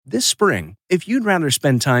This spring, if you'd rather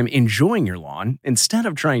spend time enjoying your lawn instead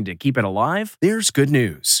of trying to keep it alive, there's good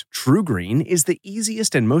news. TruGreen is the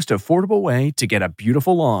easiest and most affordable way to get a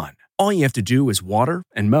beautiful lawn. All you have to do is water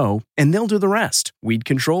and mow, and they'll do the rest. Weed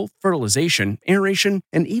control, fertilization, aeration,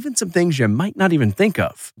 and even some things you might not even think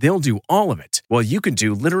of. They'll do all of it, while you can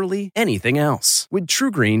do literally anything else. With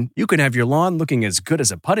TruGreen, you can have your lawn looking as good as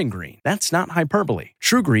a putting green. That's not hyperbole.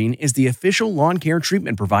 TruGreen is the official lawn care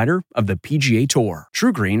treatment provider of the PGA Tour.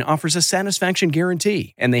 TruGreen offers a satisfaction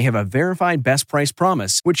guarantee, and they have a verified best price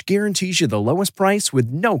promise, which guarantees you the lowest price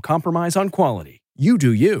with no compromise on quality. You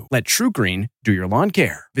do you. Let TruGreen do your lawn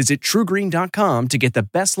care. Visit TruGreen.com to get the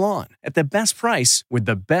best lawn at the best price with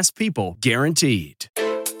the best people guaranteed.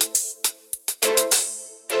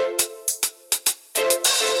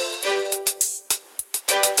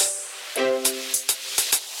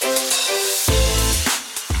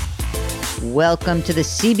 Welcome to the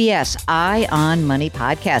CBS Eye on Money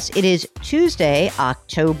podcast. It is Tuesday,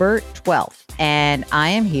 October 12th, and I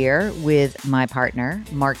am here with my partner,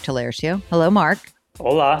 Mark Talercio. Hello, Mark.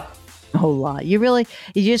 Hola. Hola.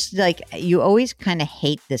 You always kind of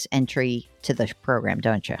hate this entry to the program,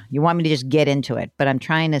 don't you? You want me to just get into it, but I'm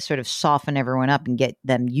trying to sort of soften everyone up and get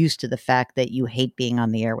them used to the fact that you hate being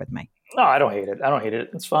on the air with me. No, I don't hate it.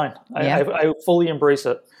 It's fine. Yeah. I fully embrace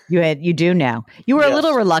it. You do now. You were a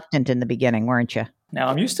little reluctant in the beginning, weren't you? Now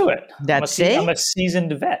I'm used to it. I'm a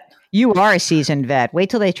seasoned vet. You are a seasoned vet. Wait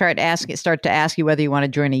till they start to ask you whether you want to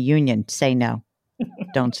join a union. Say no.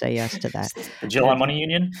 Don't say yes to that. The Jill on Money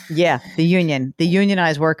Union? Yeah, the union. The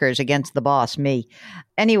unionized workers against the boss, me.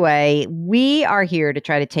 Anyway, we are here to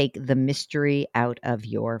try to take the mystery out of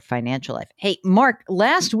your financial life. Hey, Mark,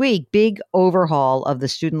 last week, big overhaul of the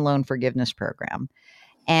student loan forgiveness program.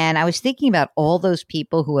 And I was thinking about all those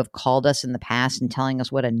people who have called us in the past and telling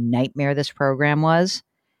us what a nightmare this program was.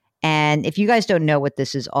 And if you guys don't know what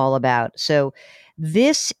this is all about, so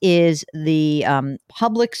this is the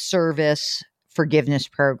public service forgiveness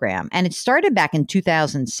program. And it started back in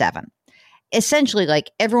 2007. Essentially, like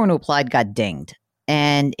everyone who applied got dinged.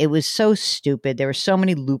 And it was so stupid. There were so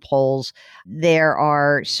many loopholes. There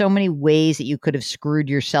are so many ways that you could have screwed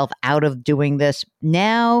yourself out of doing this.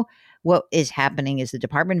 Now, what is happening is the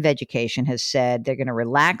Department of Education has said they're going to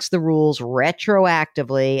relax the rules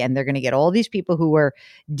retroactively, and they're going to get all these people who were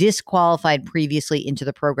disqualified previously into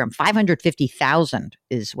the program. 550,000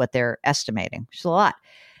 is what they're estimating, which is a lot.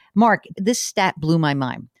 Mark, this stat blew my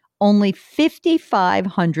mind. Only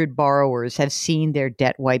 5,500 borrowers have seen their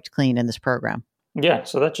debt wiped clean in this program. Yeah,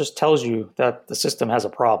 so that just tells you that the system has a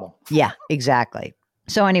problem. Yeah, exactly.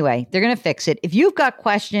 So anyway, they're going to fix it. If you've got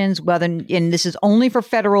questions, and this is only for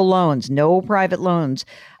federal loans, no private loans,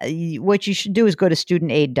 what you should do is go to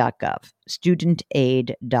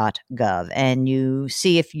studentaid.gov, and you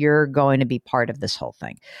see if you're going to be part of this whole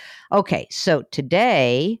thing. Okay, so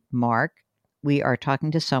today, Mark, we are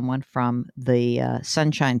talking to someone from the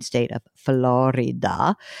Sunshine State of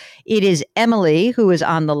Florida. It is Emily who is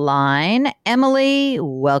on the line. Emily,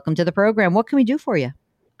 welcome to the program. What can we do for you?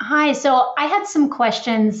 Hi. So I had some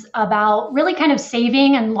questions about really kind of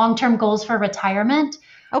saving and long-term goals for retirement.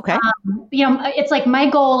 Okay. It's like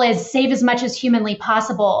my goal is save as much as humanly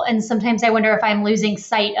possible. And sometimes I wonder if I'm losing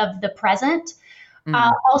sight of the present.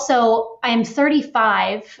 Also, I'm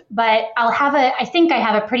 35, but I think I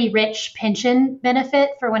have a pretty rich pension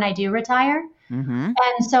benefit for when I do retire. Mm-hmm.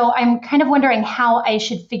 And so I'm kind of wondering how I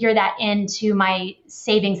should figure that into my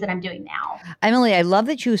savings that I'm doing now. Emily, I love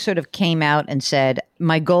that you sort of came out and said,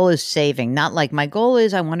 my goal is saving, not like my goal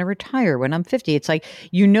is I want to retire when I'm 50. It's like,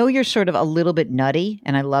 you're sort of a little bit nutty.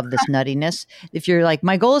 And I love this nuttiness. If you're like,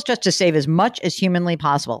 my goal is just to save as much as humanly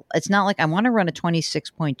possible. It's not like I want to run a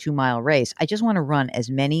 26.2 mile race. I just want to run as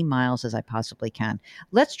many miles as I possibly can.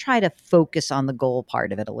 Let's try to focus on the goal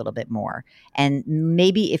part of it a little bit more. And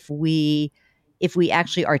maybe if we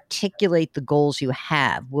actually articulate the goals you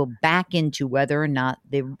have, we'll back into whether or not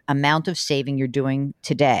the amount of saving you're doing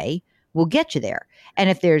today will get you there. And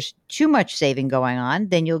if there's too much saving going on,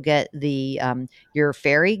 then you'll get your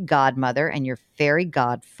fairy godmother and your fairy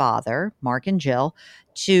godfather, Mark and Jill,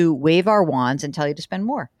 to wave our wands and tell you to spend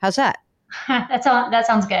more. How's that? That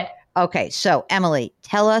sounds good. Okay, so Emily,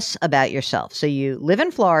 tell us about yourself. So you live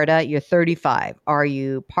in Florida, you're 35. Are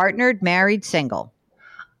you partnered, married, single?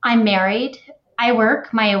 I'm married. I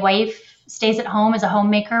work. My wife stays at home as a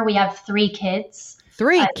homemaker. We have 3 kids.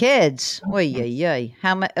 3 kids? Oy.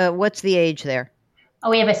 What's the age there?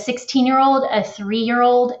 We have a 16-year-old, a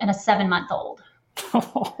 3-year-old, and a 7-month-old.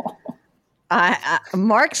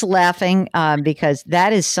 Mark's laughing because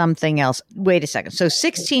that is something else. Wait a second. So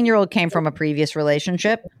 16-year-old came from a previous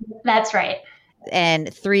relationship? That's right.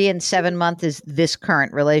 And 3 and 7 month is this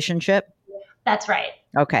current relationship? That's right.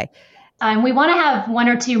 Okay. We want to have 1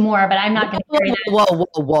 or 2 more, but I'm not going to carry that.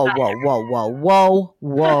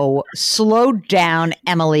 Whoa. Slow down,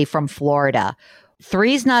 Emily from Florida.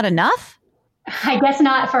 3's not enough? I guess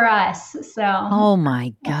not for us. So. Oh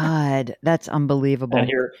my God. That's unbelievable. And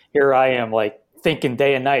here I am like thinking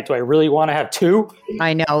day and night, do I really want to have 2?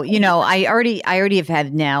 I know. I already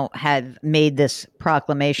have made this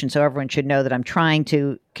proclamation, so everyone should know that I'm trying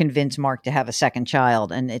to convince Mark to have a second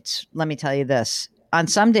child. And let me tell you this. On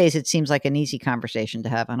some days, it seems like an easy conversation to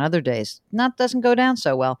have. On other days, doesn't go down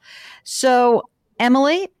so well. So,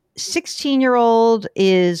 Emily, 16-year-old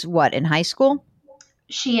is what, in high school?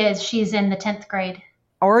 She is. She's in the 10th grade.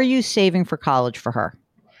 Or are you saving for college for her?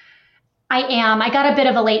 I am. I got a bit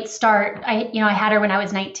of a late start. I had her when I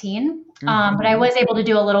was 19, but I was able to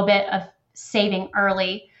do a little bit of saving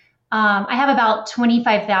early. I have about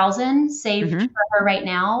 $25,000 saved for her right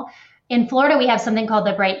now. In Florida, we have something called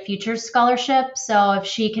the Bright Futures Scholarship. So if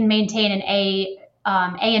she can maintain an A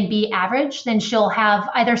and B average, then she'll have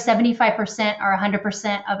either 75% or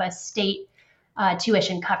 100% of a state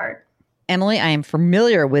tuition covered. Emily, I am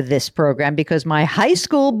familiar with this program because my high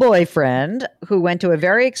school boyfriend, who went to a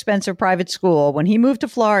very expensive private school, when he moved to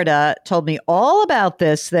Florida, told me all about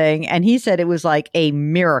this thing. And he said it was like a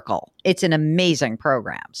miracle. It's an amazing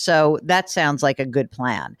program. So that sounds like a good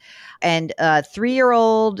plan. And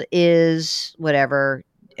 3-year-old is whatever,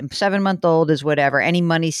 7-month-old is whatever. Any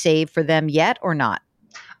money saved for them yet or not?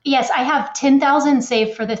 Yes, I have $10,000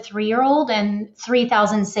 saved for the 3-year-old and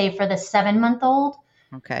 $3,000 saved for the 7-month-old.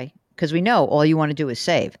 Okay. Because we know all you want to do is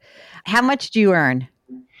save. How much do you earn?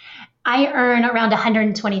 I earn around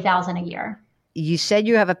 $120,000 a year. You said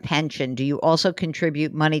you have a pension. Do you also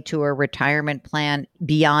contribute money to a retirement plan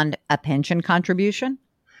beyond a pension contribution?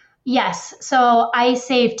 Yes. So I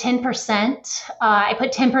save 10%. I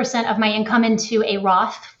put 10% of my income into a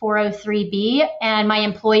Roth 403B, and my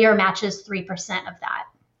employer matches 3% of that.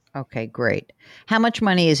 Okay, great. How much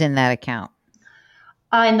money is in that account?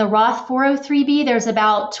 In the Roth 403B, there's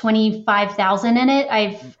about $25,000 in it.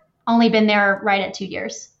 I've only been there right at 2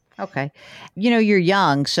 years. Okay. You're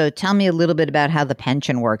young, so tell me a little bit about how the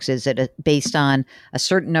pension works. Is it based on a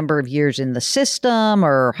certain number of years in the system,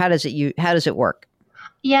 or how does it work?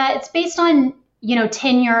 Yeah, it's based on,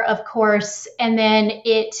 tenure, of course, and then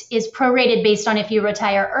it is prorated based on if you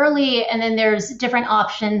retire early, and then there's different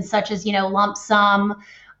options such as, lump sum,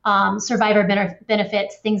 survivor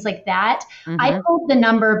benefits, things like that. I pulled the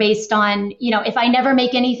number based on, if I never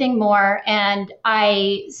make anything more and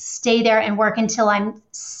I stay there and work until I'm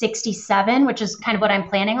 67, which is kind of what I'm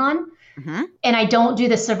planning on, and I don't do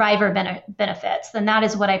the survivor benefits, then that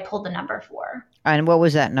is what I pulled the number for. And what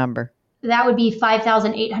was that number? That would be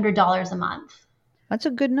 $5,800 a month. That's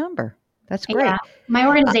a good number. That's great. Yeah. My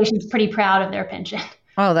organization's pretty proud of their pension.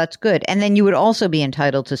 Oh, that's good. And then you would also be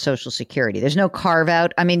entitled to Social Security. There's no carve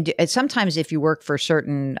out. I mean, sometimes if you work for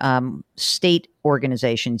certain state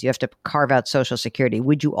organizations, you have to carve out Social Security.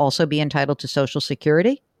 Would you also be entitled to Social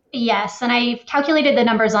Security? Yes. And I calculated the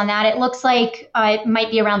numbers on that. It looks like it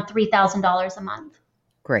might be around $3,000 a month.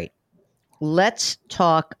 Great. Let's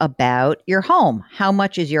talk about your home. How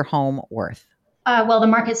much is your home worth? Well, the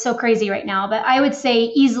market's so crazy right now, but I would say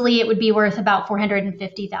easily it would be worth about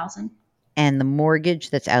 $450,000. And the mortgage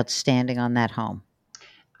that's outstanding on that home?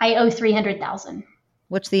 I owe $300,000.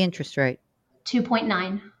 What's the interest rate?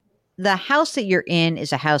 2.9. The house that you're in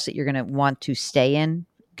is a house that you're going to want to stay in,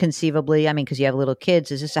 conceivably. I mean, because you have little kids.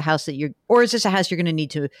 Is this a house that is this a house you're going to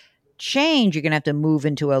need to change? You're going to have to move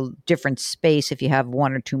into a different space if you have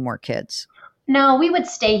 1 or 2 more kids? No, we would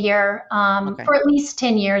stay here for at least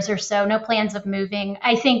 10 years or so. No plans of moving.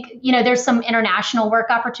 I think, there's some international work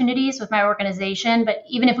opportunities with my organization, but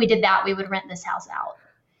even if we did that, we would rent this house out.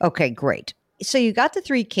 Okay, great. So you got the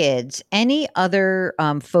 3 kids. Any other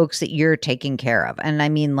folks that you're taking care of? And I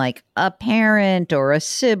mean like a parent or a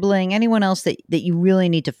sibling, anyone else that you really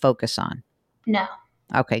need to focus on? No.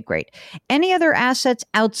 Okay, great. Any other assets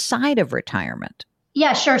outside of retirement?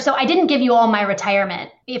 Yeah, sure. So I didn't give you all my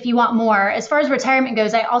retirement. If you want more, as far as retirement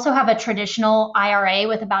goes, I also have a traditional IRA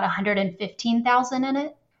with about $115,000 in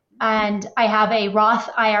it. And I have a Roth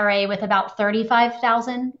IRA with about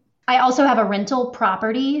 $35,000. I also have a rental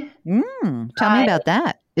property. Tell me about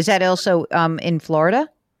that. Is that also in Florida?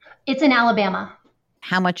 It's in Alabama.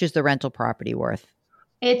 How much is the rental property worth?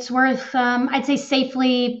 It's worth, I'd say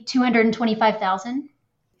safely $225,000.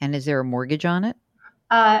 And is there a mortgage on it?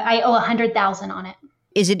 I owe $100,000 on it.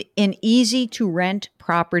 Is it an easy to rent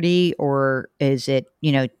property, or is it,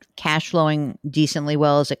 cash flowing decently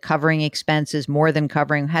well? Is it covering expenses, more than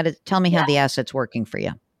covering? Tell me how the asset's working for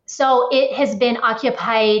you. So it has been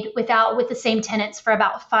occupied with the same tenants for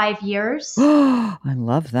about 5 years. I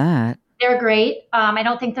love that. They're great. I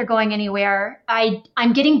don't think they're going anywhere.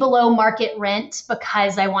 I'm getting below market rent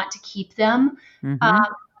because I want to keep them.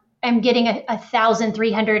 I'm getting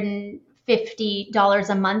 $1,350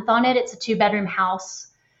 a month on it. It's a 2-bedroom house.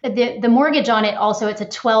 The mortgage on it also, I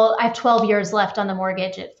have 12 years left on the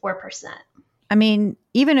mortgage at 4%. I mean,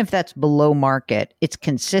 even if that's below market, it's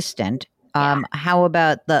consistent. How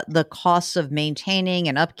about the costs of maintaining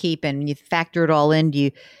and upkeep, and you factor it all in?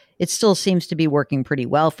 It still seems to be working pretty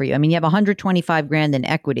well for you. I mean, you have $125,000 in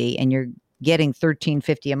equity, and you're getting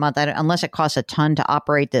 $1,350 a month. Unless it costs a ton to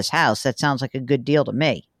operate this house, that sounds like a good deal to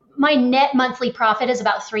me. My net monthly profit is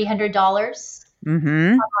about $300 a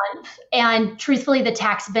month, and truthfully, the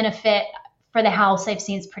tax benefit for the house I've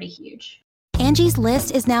seen is pretty huge. Angie's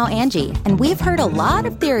List is now Angie, and we've heard a lot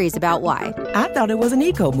of theories about why. I thought it was an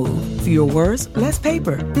eco move. Fewer words, less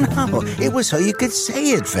paper. No, it was so you could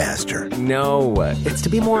say it faster. No, it's to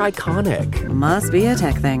be more iconic. Must be a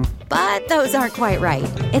tech thing. But those aren't quite right.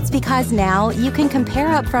 It's because now you can compare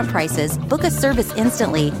upfront prices, book a service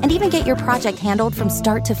instantly, and even get your project handled from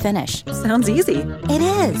start to finish. Sounds easy. It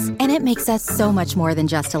is, and it makes us so much more than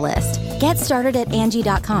just a list. Get started at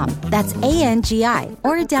Angie.com. That's ANGI,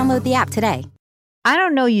 or download the app today. I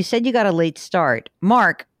don't know. You said you got a late start.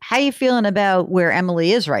 Mark, how you feeling about where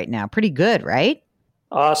Emily is right now? Pretty good, right?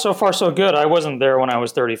 So far, so good. I wasn't there when I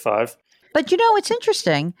was 35. But it's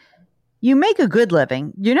interesting. You make a good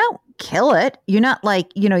living. You don't kill it. You're not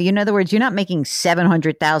like, in other words, you're not making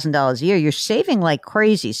 $700,000 a year. You're saving like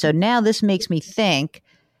crazy. So now this makes me think,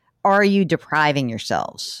 are you depriving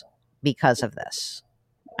yourselves because of this?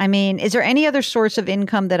 I mean, is there any other source of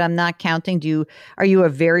income that I'm not counting? Are you a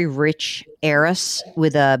very rich heiress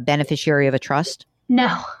with a beneficiary of a trust? No,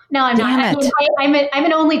 I'm not. I'm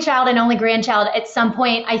an only child and only grandchild. At some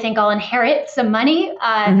point, I think I'll inherit some money.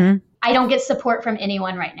 I don't get support from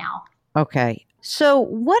anyone right now. Okay. So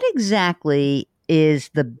what exactly is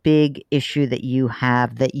the big issue that you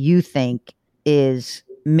have that you think is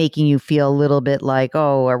making you feel a little bit like,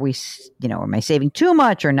 oh, am I saving too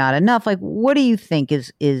much or not enough? Like, what do you think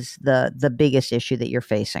is the biggest issue that you're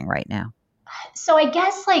facing right now? So I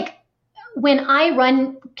guess when I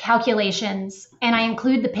run calculations and I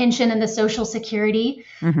include the pension and the Social Security,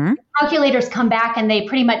 calculators come back and they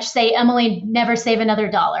pretty much say, Emily, never save another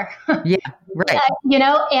dollar. Yeah, right.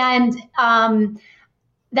 And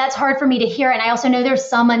that's hard for me to hear. And I also know there's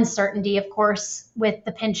some uncertainty, of course, with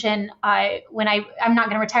the pension I'm not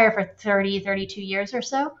going to retire for 30, 32 years or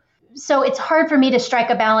so. So it's hard for me to strike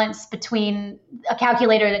a balance between a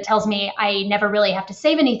calculator that tells me I never really have to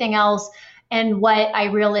save anything else and what I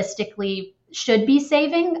realistically should be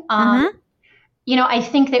saving. I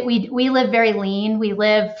think that we live very lean. We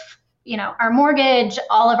live, our mortgage,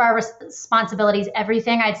 all of our responsibilities,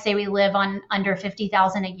 everything. I'd say we live on under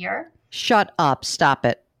 $50,000 a year. Shut up. Stop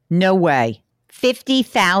it. No way.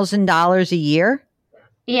 $50,000 a year?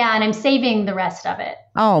 Yeah, and I'm saving the rest of it.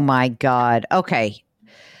 Oh, my God. Okay.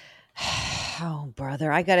 Oh,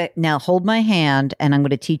 brother, I got to now hold my hand and I'm going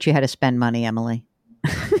to teach you how to spend money, Emily.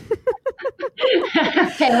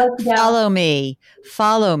 Okay, let's go. Follow me.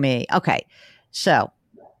 Okay. So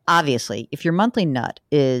obviously, if your monthly nut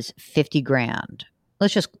is $50,000,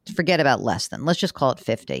 let's just forget about less than. Let's just call it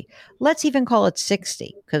 50. Let's even call it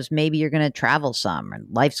 60 because maybe you're going to travel some and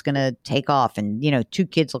life's going to take off and, 2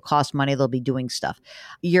 kids will cost money. They'll be doing stuff.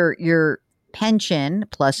 Your pension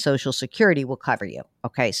plus Social Security will cover you.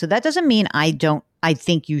 Okay. So that doesn't mean I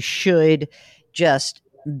think you should just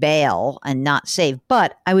bail and not save,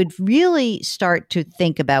 but I would really start to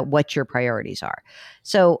think about what your priorities are.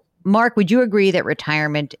 So Mark, would you agree that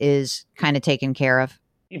retirement is kind of taken care of?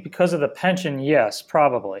 Because of the pension, yes,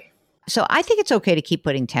 probably. So I think it's okay to keep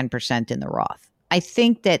putting 10% in the Roth. I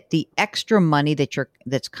think that the extra money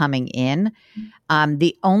that's coming in,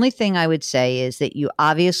 the only thing I would say is that you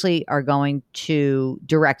obviously are going to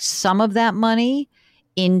direct some of that money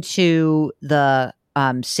into the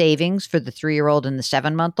savings for the 3-year-old and the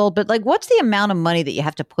 7-month-old. But what's the amount of money that you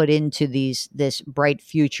have to put into this bright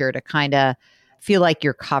future to kind of feel like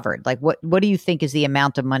you're covered? What do you think is the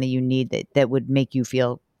amount of money you need that would make you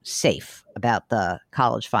feel safe about the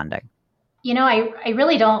college funding? I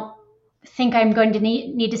really don't think I'm going to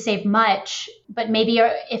need to save much, but maybe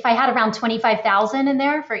if I had around 25,000 in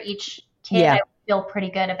there for each kid, I would feel pretty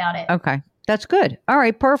good about it. Okay. That's good. All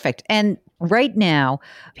right, perfect. And right now,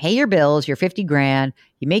 pay your bills, your $50,000,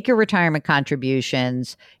 you make your retirement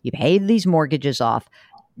contributions, you pay these mortgages off.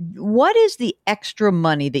 What is the extra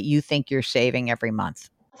money that you think you're saving every month?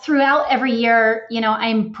 throughout every year,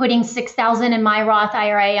 I'm putting $6,000 in my Roth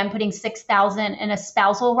IRA. I'm putting $6,000 in a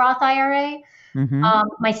spousal Roth IRA. Mm-hmm.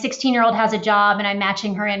 My 16-year-old has a job, and I'm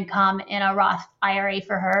matching her income in a Roth IRA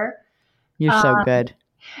for her. You're so good.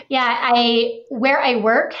 Yeah, where I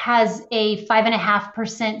work has a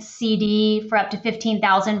 5.5% CD for up to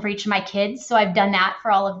 $15,000 for each of my kids. So I've done that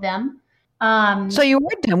for all of them. So you were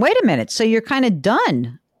done. Wait a minute. So you're kind of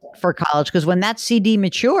done for college because when that CD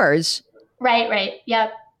matures. Right.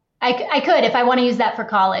 Yep. I could if I want to use that for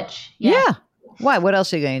college. Yeah. Why? What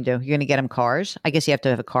else are you going to do? You're going to get them cars? I guess you have to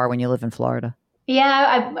have a car when you live in Florida.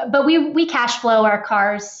 Yeah, but we cash flow our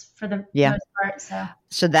cars for the most part.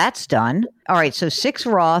 So that's done. All right. So 6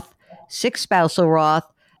 Roth, 6 spousal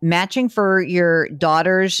Roth, matching for your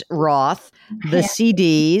daughter's Roth, the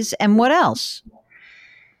CDs, and what else?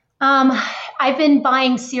 I've been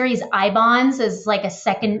buying Series I bonds as like a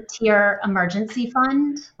second tier emergency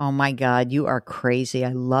fund. Oh my God, you are crazy.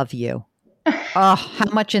 I love you. Oh,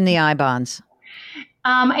 how much in the I bonds?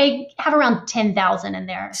 I have around 10,000 in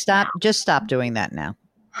there. Just stop doing that now.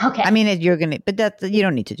 Okay. I mean, you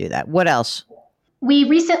don't need to do that. What else? We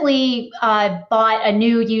recently bought a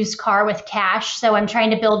new used car with cash, so I'm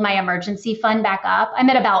trying to build my emergency fund back up. I'm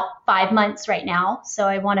at about 5 months right now, so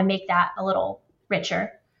I want to make that a little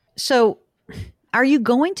richer. So are you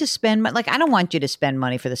going to spend, I don't want you to spend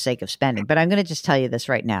money for the sake of spending, but I'm going to just tell you this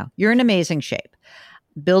right now. You're in amazing shape.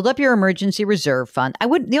 Build up your emergency reserve fund.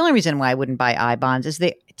 The only reason why I wouldn't buy I bonds is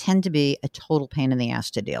they tend to be a total pain in the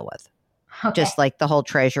ass to deal with. Okay. Just like the whole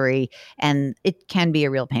treasury, and it can be a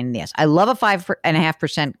real pain in the ass. I love a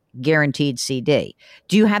 5.5% guaranteed CD.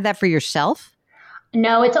 Do you have that for yourself?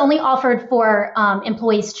 No, it's only offered for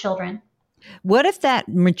employees' children. What if that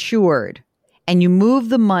matured and you move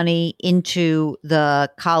the money into the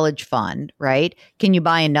college fund, right? Can you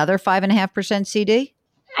buy another 5.5% CD?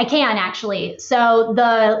 I can actually. So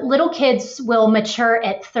the little kids will mature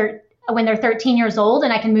at when they're 13 years old,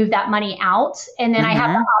 and I can move that money out. And then I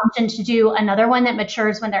have the option to do another one that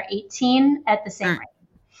matures when they're 18 at the same rate.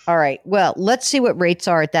 All right. Well, let's see what rates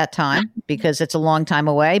are at that time because it's a long time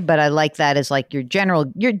away. But I like that as like you're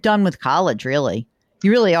done with college, really.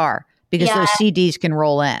 You really are because those CDs can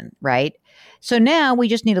roll in, right? So now we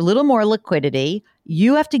just need a little more liquidity.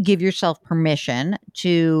 You have to give yourself permission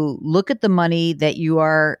to look at the money that you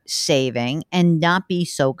are saving and not be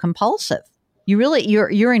so compulsive.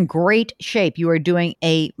 You're in great shape. You are doing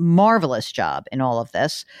a marvelous job in all of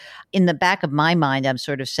this. In the back of my mind, I'm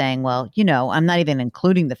sort of saying, well, I'm not even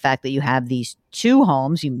including the fact that you have these 2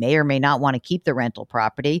 homes. You may or may not want to keep the rental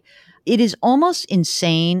property. It is almost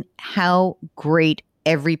insane how great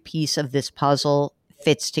every piece of this puzzle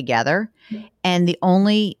fits together. And the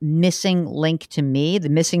only missing link to me, the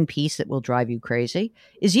missing piece that will drive you crazy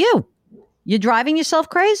is you. You're driving yourself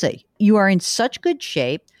crazy. You are in such good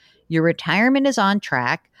shape. Your retirement is on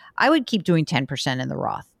track. I would keep doing 10% in the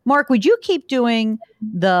Roth. Mark, would you keep doing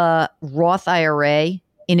the Roth IRA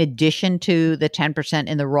in addition to the 10%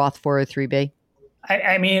 in the Roth 403B?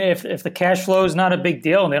 I mean, if the cash flow is not a big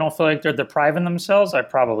deal and they don't feel like they're depriving themselves, I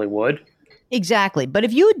probably would. Exactly. But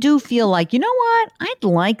if you do feel like, you know what, I'd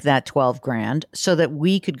like that 12 grand so that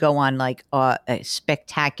we could go on like a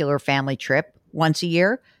spectacular family trip once a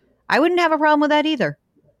year, I wouldn't have a problem with that either.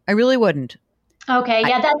 I really wouldn't. Okay.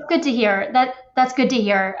 Yeah, that's good to hear. That's good to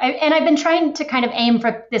hear. And I've been trying to kind of aim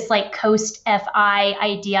for this like Coast FI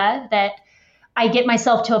idea that I get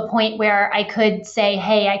myself to a point where I could say,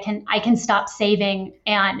 hey, I can stop saving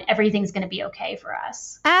and everything's going to be okay for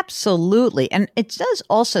us. Absolutely. And it does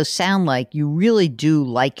also sound like you really do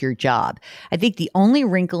like your job. I think the only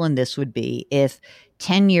wrinkle in this would be if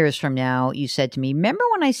 10 years from now you said to me, remember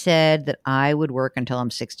when I said that I would work until I'm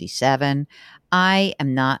 67? I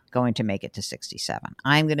am not going to make it to 67.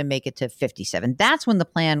 I'm going to make it to 57. That's when the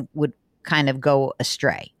plan would kind of go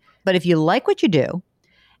astray. But if you like what you do,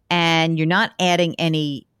 and you're not adding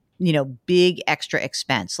any, big extra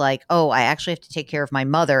expense like, oh, I actually have to take care of my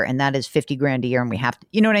mother and that is 50 grand a year and we have to,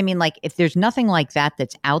 you know what I mean? Like if there's nothing like that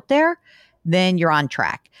that's out there, then you're on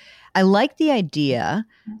track. I like the idea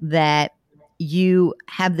that you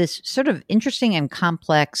have this sort of interesting and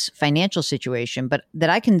complex financial situation, but that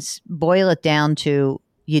I can boil it down to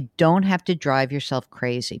you don't have to drive yourself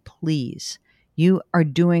crazy, please. You are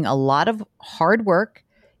doing a lot of hard work.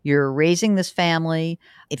 You're raising this family.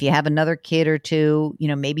 If you have another kid or two,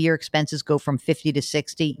 maybe your expenses go from 50 to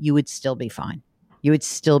 60, you would still be fine. You would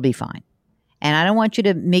still be fine. And I don't want you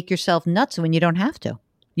to make yourself nuts when you don't have to.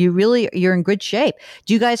 You're in good shape.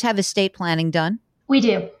 Do you guys have estate planning done? We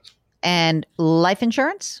do. And life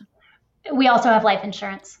insurance? We also have life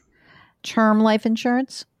insurance. Term life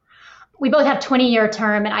insurance? We both have 20-year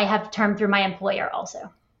term, and I have term through my employer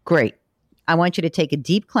also. Great. I want you to take a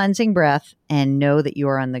deep cleansing breath and know that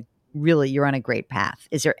you're on a great path.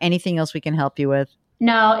 Is there anything else we can help you with?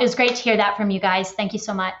 No, it was great to hear that from you guys. Thank you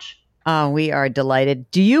so much. Oh, we are delighted.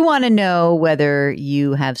 Do you want to know whether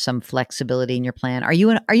you have some flexibility in your plan? Are you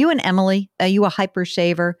an Emily? Are you a hyper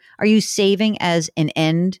saver? Are you saving as an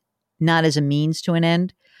end, not as a means to an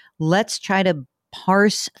end? Let's try to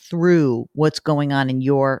parse through what's going on in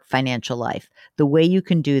your financial life. The way you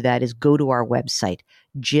can do that is go to our website,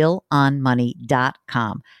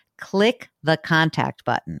 JillOnMoney.com. Click the contact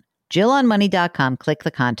button. JillOnMoney.com, click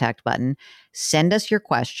the contact button. Send us your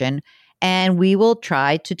question, and we will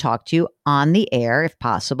try to talk to you on the air if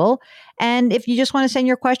possible. And if you just want to send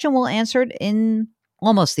your question, we'll answer it in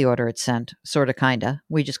almost the order it's sent, sort of, kind of.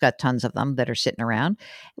 We just got tons of them that are sitting around.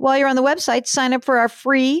 While you're on the website, sign up for our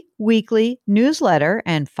free weekly newsletter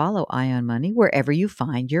and follow Eye on Money wherever you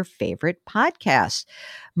find your favorite podcasts.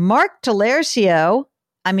 Mark Talercio,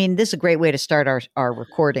 I mean, this is a great way to start our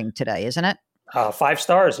recording today, isn't it? 5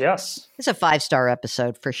 stars, yes. It's a 5-star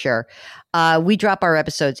episode for sure. We drop our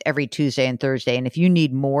episodes every Tuesday and Thursday. And if you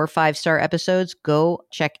need more 5-star episodes, go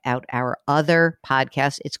check out our other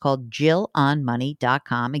podcast. It's called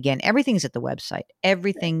JillOnMoney.com. Again, everything's at the website.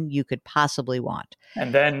 Everything you could possibly want.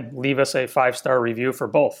 And then leave us a 5-star review for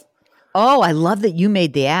both. Oh, I love that you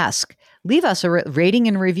made the ask. Leave us a rating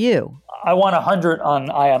and review. I want 100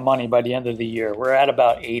 on Eye on Money by the end of the year. We're at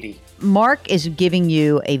about 80. Mark is giving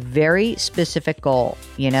you a very specific goal,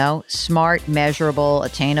 smart, measurable,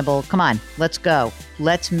 attainable. Come on, let's go.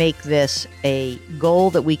 Let's make this a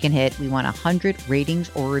goal that we can hit. We want 100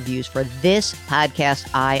 ratings or reviews for this podcast,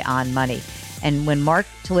 Eye on Money. And when Mark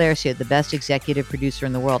Talercio, the best executive producer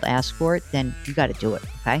in the world, asks for it, then you got to do it,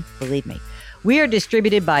 okay? Believe me. We are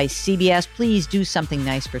distributed by CBS. Please do something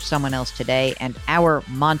nice for someone else today. And our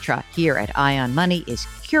mantra here at Eye on Money is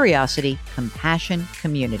curiosity, compassion,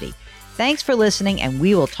 community. Thanks for listening, and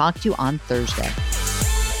we will talk to you on Thursday.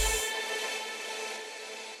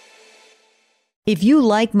 If you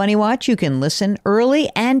like Money Watch, you can listen early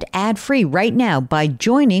and ad-free right now by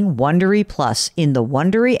joining Wondery Plus in the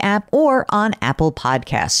Wondery app or on Apple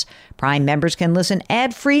Podcasts. Prime members can listen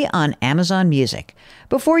ad-free on Amazon Music.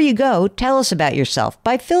 Before you go, tell us about yourself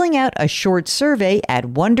by filling out a short survey at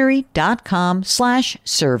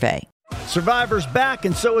Wondery.com/survey. Survivor's back,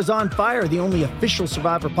 and so is On Fire, the only official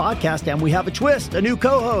Survivor podcast, and we have a twist, a new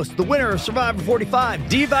co-host, the winner of Survivor 45,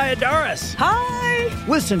 Dee Valladares. Hi!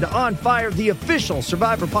 Listen to On Fire, the official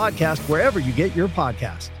Survivor podcast, wherever you get your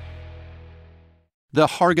podcast. The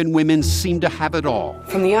Hargan women seem to have it all.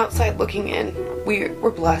 From the outside looking in, we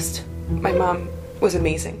were blessed. My mom was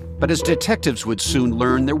amazing. But as detectives would soon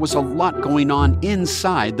learn, there was a lot going on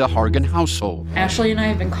inside the Hargan household. Ashley and I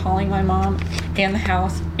have been calling my mom and the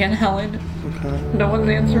house and Helen. Okay. No one's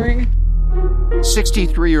answering.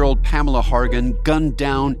 63-year-old Pamela Hargan gunned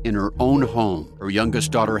down in her own home. Her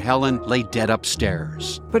youngest daughter, Helen, lay dead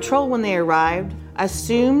upstairs. Patrol, when they arrived,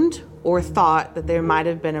 assumed or thought that there might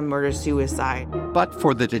have been a murder-suicide. But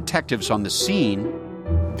for the detectives on the scene,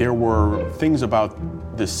 there were things about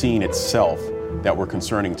the scene itself that were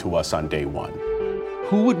concerning to us on day one.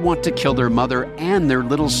 Who would want to kill their mother and their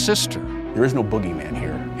little sister? There is no boogeyman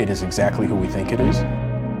here. It is exactly who we think it is.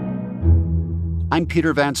 I'm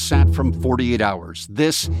Peter Van Sant from 48 Hours.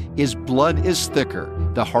 This is Blood is Thicker,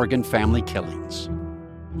 the Hargan Family Killings.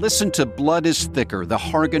 Listen to Blood is Thicker, the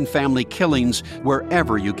Hargan Family Killings,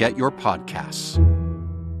 wherever you get your podcasts.